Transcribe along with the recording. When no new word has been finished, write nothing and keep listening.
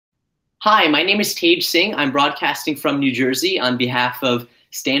Hi, my name is Singh. I'm broadcasting from New Jersey on behalf of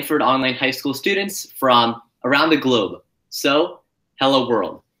Stanford Online High School students from around the globe. So, hello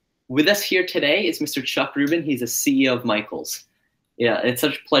world. With us here today is Mr. Chuck Rubin. He's the CEO of Michaels. Yeah, it's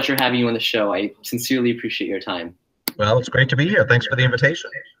such a pleasure having you on the show. I sincerely appreciate your time. Well, it's great to be here. Thanks for the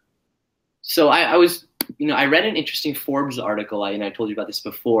invitation. So I read an interesting Forbes article. I told you about this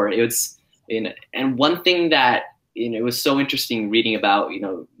before. And one thing that it was so interesting reading about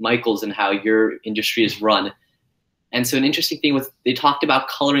Michaels and how your industry is run. And so an interesting thing was they talked about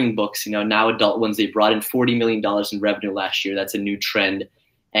coloring books. Now adult ones, they brought in $40 million in revenue last year. That's a new trend.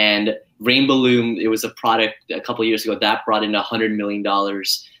 And Rainbow Loom, it was a product a couple of years ago that brought in $100 million.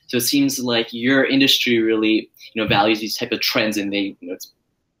 So it seems like your industry really values these type of trends, and they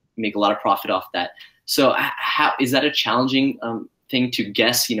make a lot of profit off that. So how is that a challenging thing to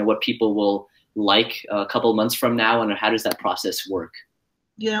guess? What people will like a couple of months from now, and how does that process work?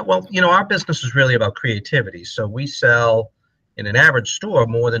 Yeah, well, our business is really about creativity. So we sell in an average store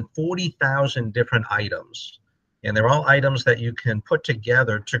more than 40,000 different items. And they're all items that you can put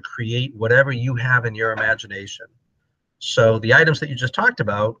together to create whatever you have in your imagination. So the items that you just talked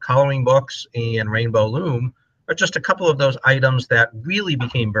about, coloring books and Rainbow Loom, are just a couple of those items that really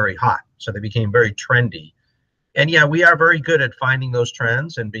became very hot. So they became very trendy. And yeah, we are very good at finding those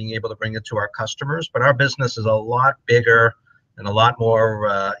trends and being able to bring it to our customers, but our business is a lot bigger and a lot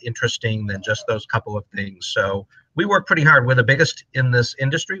more interesting than just those couple of things. So we work pretty hard. We're the biggest in this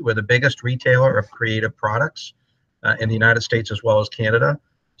industry. We're the biggest retailer of creative products in the United States as well as Canada.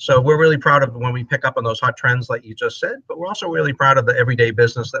 So we're really proud of when we pick up on those hot trends like you just said, but we're also really proud of the everyday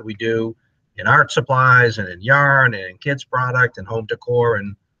business that we do in art supplies and in yarn and in kids product and home decor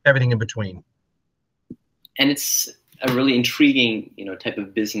and everything in between. And it's a really intriguing, type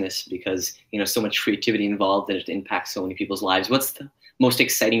of business because, so much creativity involved and it impacts so many people's lives. What's the most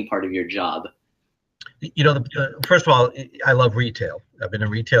exciting part of your job? First of all, I love retail. I've been in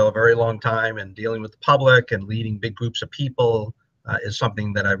retail a very long time, and dealing with the public and leading big groups of people is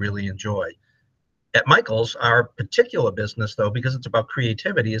something that I really enjoy. At Michaels, our particular business, though, because it's about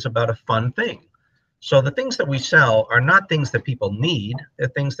creativity, is about a fun thing. So the things that we sell are not things that people need, they're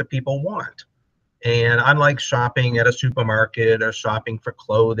things that people want. And unlike shopping at a supermarket or shopping for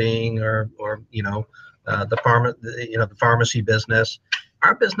clothing or the pharmacy business,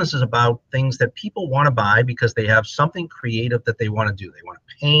 our business is about things that people want to buy because they have something creative that they want to do. They want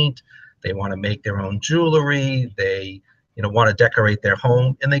to paint, they want to make their own jewelry, they want to decorate their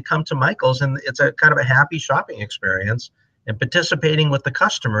home, and they come to Michaels, and it's a kind of a happy shopping experience. And participating with the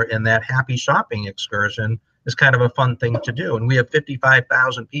customer in that happy shopping excursion is kind of a fun thing to do. And we have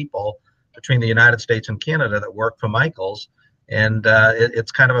 55,000 people between the United States and Canada that work for Michaels, and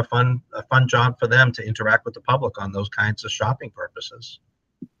it's kind of a fun job for them to interact with the public on those kinds of shopping purposes.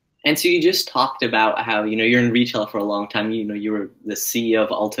 And so you just talked about how you're in retail for a long time. You were the CEO of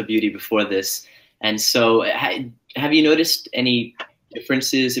Ulta Beauty before this, and so have you noticed any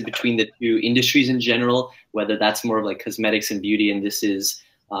differences between the two industries in general? Whether that's more of like cosmetics and beauty, and this is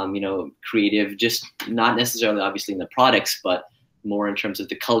creative, just not necessarily obviously in the products, but more in terms of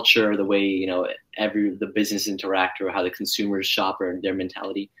the culture, the way the business interact, or how the consumers shop, or their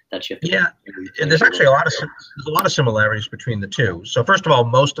mentality that you have to. Yeah, and there's actually a lot of similarities between the two. So first of all,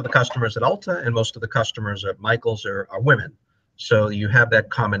 most of the customers at Ulta and most of the customers at Michaels are women, so you have that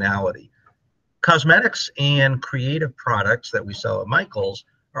commonality. Cosmetics and creative products that we sell at Michaels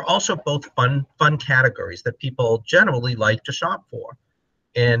are also both fun categories that people generally like to shop for.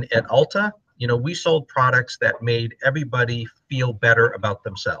 And at Ulta, we sold products that made everybody feel better about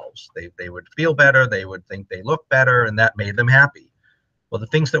themselves. They would feel better, they would think they look better, and that made them happy. Well, the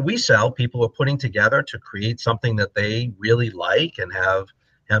things that we sell, people are putting together to create something that they really like and have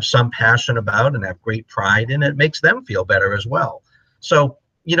some passion about and have great pride in. It makes them feel better as well. So,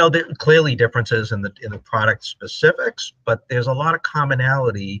 there are clearly differences in the product specifics, but there's a lot of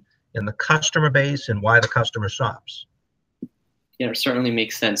commonality in the customer base and why the customer shops. Yeah, it certainly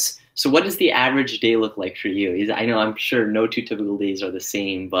makes sense. So what does the average day look like for you? I'm sure no two typical days are the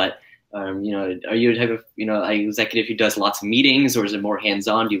same, but are you a type of executive who does lots of meetings, or is it more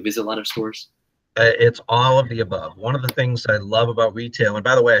hands-on? Do you visit a lot of stores? It's all of the above. One of the things I love about retail, and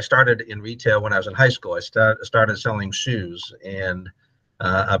by the way, I started in retail when I was in high school. I started selling shoes, and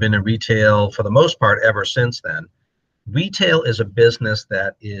I've been in retail for the most part ever since then. Retail is a business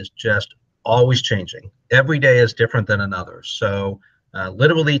that is just always changing. Every day is different than another. So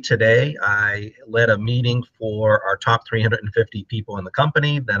literally today, I led a meeting for our top 350 people in the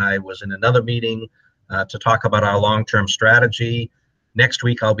company. Then I was in another meeting to talk about our long-term strategy. Next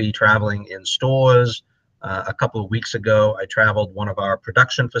week, I'll be traveling in stores. A couple of weeks ago, I traveled one of our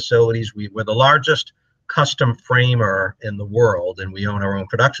production facilities. We're the largest custom framer in the world, and we own our own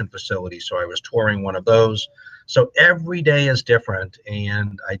production facility. So I was touring one of those. So every day is different,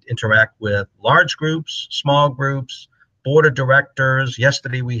 and I interact with large groups, small groups, board of directors.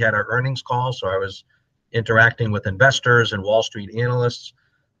 Yesterday we had our earnings call, so I was interacting with investors and Wall Street analysts.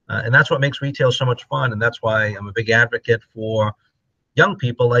 And that's what makes retail so much fun. And that's why I'm a big advocate for young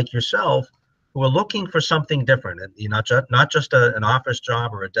people like yourself who are looking for something different. And not just an office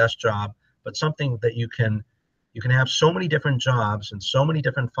job or a desk job, but something that you can have so many different jobs and so many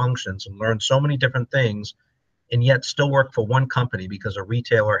different functions and learn so many different things, and yet still work for one company, because a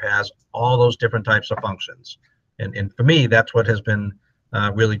retailer has all those different types of functions. And for me, that's what has been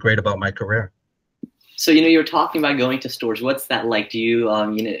really great about my career. So, you're talking about going to stores. What's that like? Do you,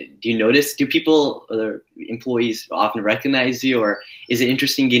 do you notice, do people, or employees often recognize you, or is it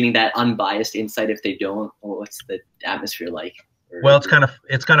interesting getting that unbiased insight if they don't? Or what's the atmosphere like? Well, it's kind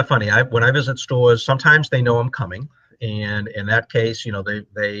of funny. When I visit stores, sometimes they know I'm coming, and in that case, they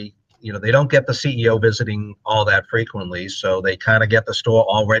don't get the CEO visiting all that frequently, so they kind of get the store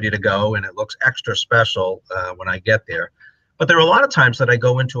all ready to go, and it looks extra special when I get there. But there are a lot of times that I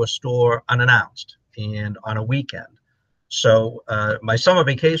go into a store unannounced and on a weekend. So my summer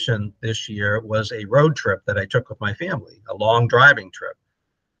vacation this year was a road trip that I took with my family, a long driving trip.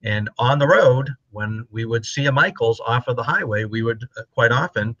 And on the road, when we would see a Michael's off of the highway, we would quite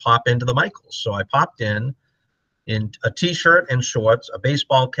often pop into the Michael's. So I popped in a t-shirt and shorts, a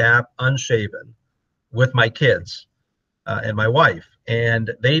baseball cap, unshaven, with my kids and my wife.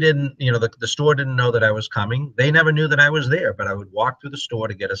 And they didn't, the store didn't know that I was coming. They never knew that I was there, but I would walk through the store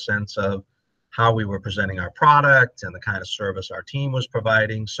to get a sense of how we were presenting our product and the kind of service our team was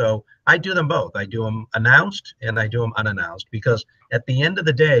providing. So I do them both. I do them announced and I do them unannounced, because at the end of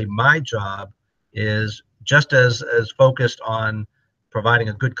the day, my job is just as focused on providing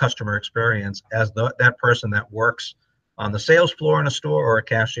a good customer experience as that person that works on the sales floor in a store or a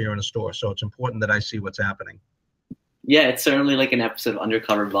cashier in a store. So it's important that I see what's happening. Yeah, it's certainly like an episode of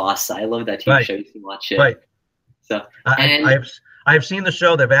Undercover Boss. I love that TV show. You can watch it. Right. So, I've seen the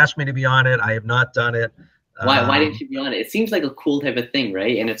show. They've asked me to be on it. I have not done it. Why didn't you be on it? It seems like a cool type of thing,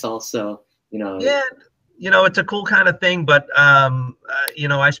 right? And it's also, Yeah, it's a cool kind of thing, but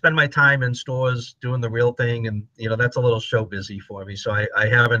I spend my time in stores doing the real thing, and that's a little show busy for me. So I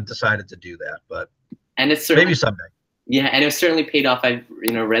haven't decided to do that, but it's maybe someday. Yeah, and it certainly paid off. I've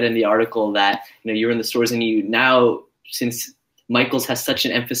read in the article that you were in the stores, and you now, since Michael's has such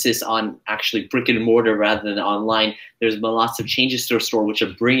an emphasis on actually brick and mortar rather than online, there's been lots of changes to our store which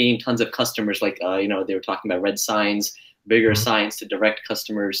are bringing tons of customers. Like they were talking about red signs, bigger signs to direct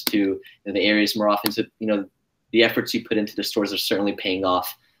customers to the areas more often. So the efforts you put into the stores are certainly paying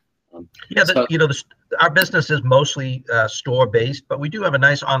off. Our business is mostly store based, but we do have a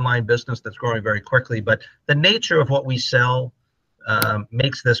nice online business that's growing very quickly. But the nature of what we sell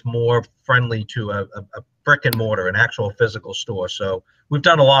makes this more friendly to a brick and mortar, an actual physical store. So we've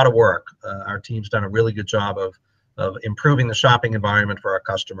done a lot of work. Our team's done a really good job of improving the shopping environment for our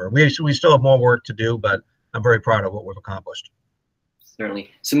customer. We still have more work to do, but I'm very proud of what we've accomplished.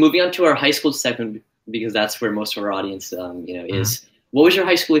 Certainly. So moving on to our high school segment, because that's where most of our audience is. What was your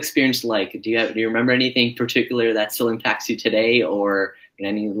high school experience like? Do you remember anything particular that still impacts you today, or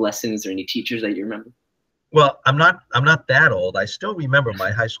any lessons or any teachers that you remember? Well, I'm not that old. I still remember my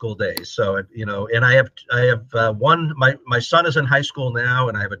high school days. So and I have one. My son is in high school now,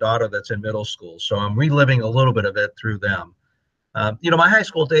 and I have a daughter that's in middle school. So I'm reliving a little bit of it through them. My high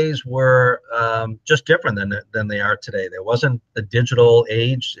school days were just different than they are today. There wasn't the digital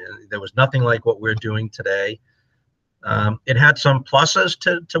age. There was nothing like what we're doing today. It had some pluses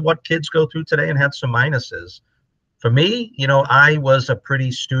to what kids go through today, and had some minuses. For me, I was a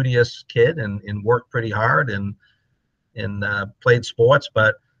pretty studious kid and worked pretty hard and played sports,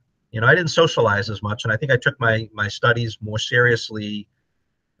 but I didn't socialize as much, and I think I took my studies more seriously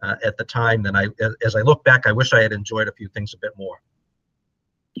at the time than as I look back, I wish I had enjoyed a few things a bit more.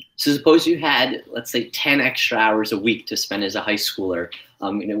 So suppose you had, let's say, 10 extra hours a week to spend as a high schooler.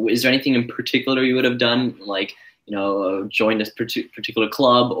 Is there anything in particular you would have done, like join this particular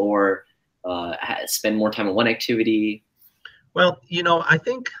club, or spend more time on one activity? Well, I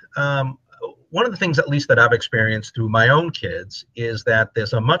think one of the things, at least that I've experienced through my own kids, is that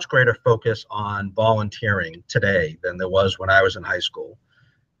there's a much greater focus on volunteering today than there was when I was in high school.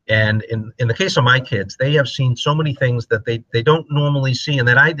 And in the case of my kids, they have seen so many things that they don't normally see, and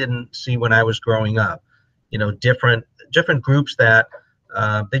that I didn't see when I was growing up. Different groups that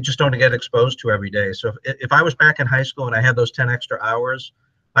they just don't get exposed to every day. So if I was back in high school and I had those 10 extra hours,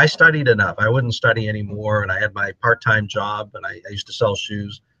 I studied enough. I wouldn't study anymore, and I had my part-time job, and I used to sell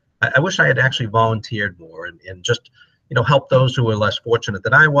shoes. I wish I had actually volunteered more and just, help those who were less fortunate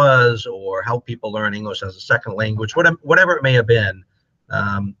than I was, or help people learn English as a second language, whatever it may have been.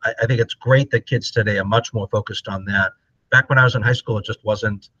 I think it's great that kids today are much more focused on that. Back when I was in high school, it just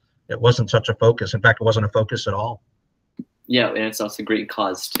wasn't. It wasn't such a focus. In fact, it wasn't a focus at all. Yeah, and it's also a great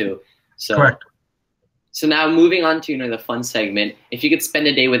cause too. So, correct. So now moving on to the fun segment. If you could spend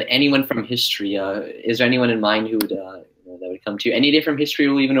a day with anyone from history, is there anyone in mind who would that would come to you? Any day from history,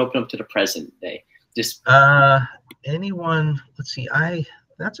 will even open up to the present day. Just anyone. Let's see.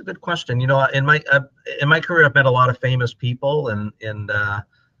 That's a good question. In my career, I've met a lot of famous people,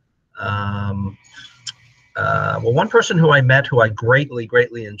 well, one person who I met who I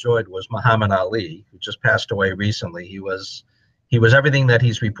greatly enjoyed was Muhammad Ali, who just passed away recently. He was everything that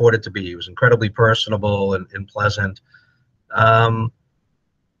he's reported to be. He was incredibly personable and pleasant. I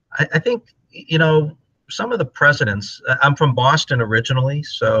think, some of the presidents, I'm from Boston originally,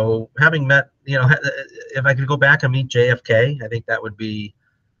 so having met, if I could go back and meet JFK, I think that would be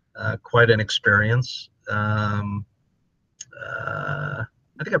quite an experience. I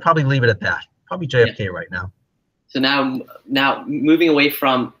think I'd probably leave it at that. Probably JFK right now. So now moving away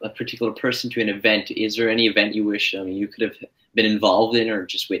from a particular person to an event, is there any event you wish you could have been involved in or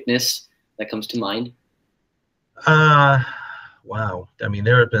just witnessed that comes to mind? Wow. I mean,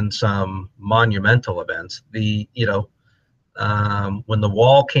 there have been some monumental events. When the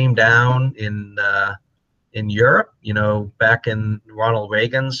wall came down in Europe, back in Ronald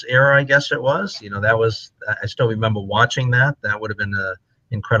Reagan's era, I guess it was, I still remember watching that. That would have been an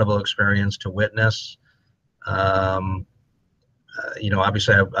incredible experience to witness. Obviously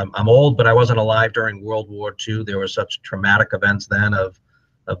I'm old, but I wasn't alive during World War II. There were such traumatic events then of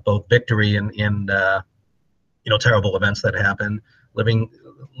both victory and terrible events that happened.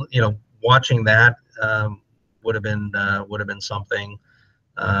 Watching that would have been something.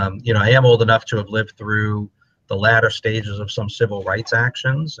 I am old enough to have lived through the latter stages of some civil rights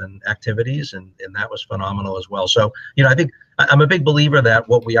actions and activities, and that was phenomenal as well. So, I think I'm a big believer that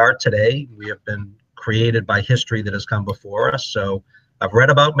what we are today, we have been created by history that has come before us. So I've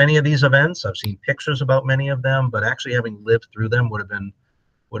read about many of these events. I've seen pictures about many of them, but actually having lived through them would have been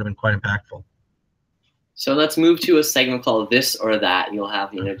quite impactful. So let's move to a segment called This or That. You'll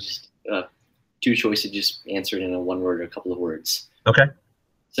have, just two choices, just answer it in a one word or a couple of words. Okay.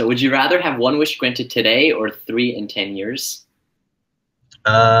 So would you rather have one wish granted today or 3 in 10 years?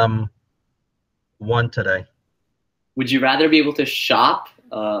 One today. Would you rather be able to shop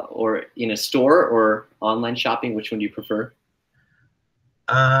or in a store or online shopping? Which one do you prefer?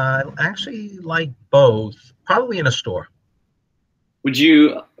 I actually like both. Probably in a store. Would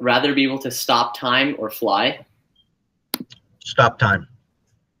you rather be able to stop time or fly? Stop time.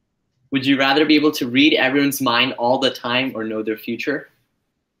 Would you rather be able to read everyone's mind all the time or know their future?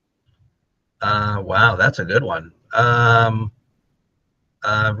 Wow, that's a good one.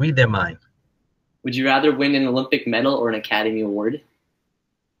 Read their mind. Would you rather win an Olympic medal or an Academy Award?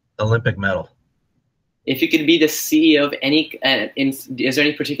 Olympic medal. If you could be the CEO of any, is there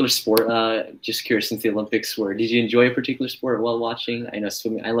any particular sport? Just curious, since the Olympics were, did you enjoy a particular sport while watching? I know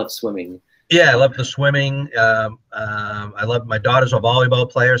swimming. I love swimming. Yeah, I love the swimming. I love, my daughter's a volleyball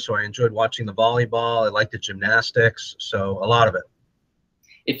player, so I enjoyed watching the volleyball. I like the gymnastics, so a lot of it.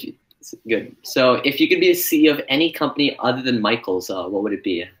 Good. So if you could be the CEO of any company other than Michael's, what would it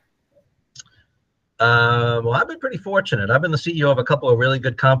be? Well, I've been pretty fortunate. I've been the CEO of a couple of really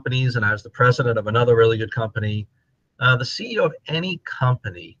good companies, and I was the president of another really good company. The CEO of any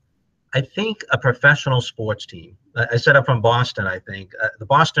company, I think a professional sports team. I said I'm from Boston, I think. The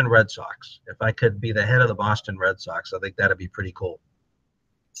Boston Red Sox. If I could be the head of the Boston Red Sox, I think that'd be pretty cool.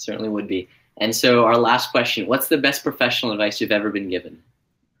 Certainly would be. And so our last question, what's the best professional advice you've ever been given?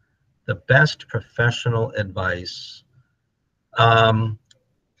 The best professional advice.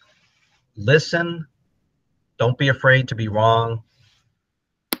 Listen. Don't be afraid to be wrong.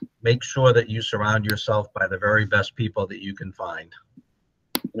 Make sure that you surround yourself by the very best people that you can find.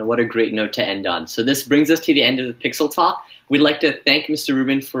 What a great note to end on. So this brings us to the end of the Pixel Talk. We'd like to thank Mr.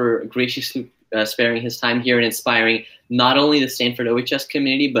 Rubin for graciously sparing his time here and inspiring not only the Stanford OHS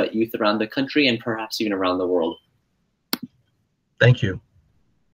community, but youth around the country and perhaps even around the world. Thank you.